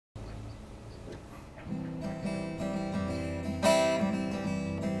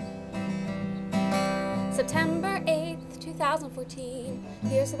September 8th, 2014.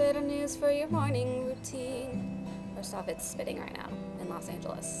 Here's a bit of news for your morning routine. First off, it's spitting right now in Los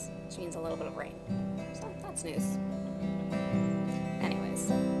Angeles, which means a little bit of rain. So that's news.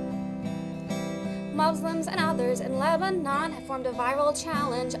 Anyways. Muslims and others in Lebanon have formed a viral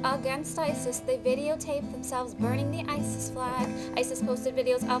challenge against ISIS. They videotaped themselves burning the ISIS flag. ISIS posted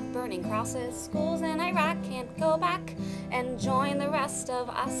videos of burning crosses. Schools in Iraq can't go back and join the rest of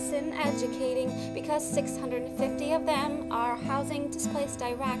us in educating because 650 of them are housing displaced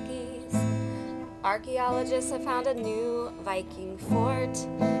Iraqis. Archaeologists have found a new Viking fort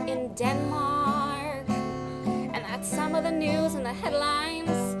in Denmark. And that's some of the news in the headlines.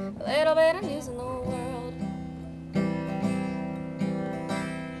 A little bit of news in the world.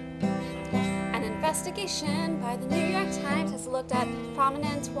 An investigation by the New York Times has looked at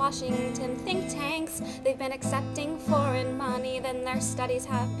prominent Washington think tanks. They've been accepting foreign money, then their studies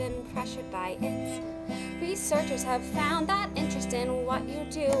have been pressured by it. Researchers have found that interest in what you're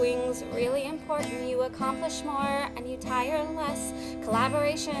doing's really important. You accomplish more and you tire less.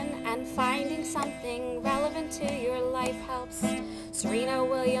 Collaboration and finding something relevant to your life helps. Serena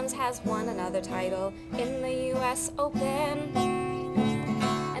Williams has won another title in the US Open.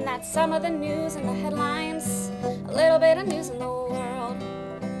 And that's some of the news in the headlines. A little bit of news in the world.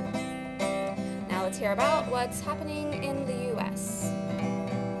 Now let's hear about what's happening in the US.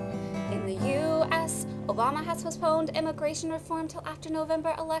 In the U.S., Obama has postponed immigration reform till after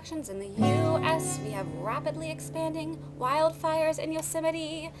November elections. In the U.S., we have rapidly expanding wildfires in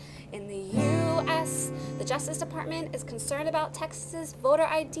Yosemite. In the U.S., the Justice Department is concerned about Texas's voter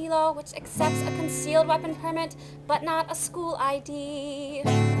ID law, which accepts a concealed weapon permit, but not a school ID.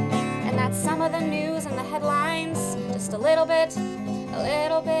 And that's some of the news in the headlines. Just a little bit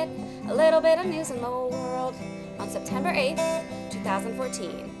of news in the world on September 8th,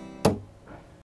 2014.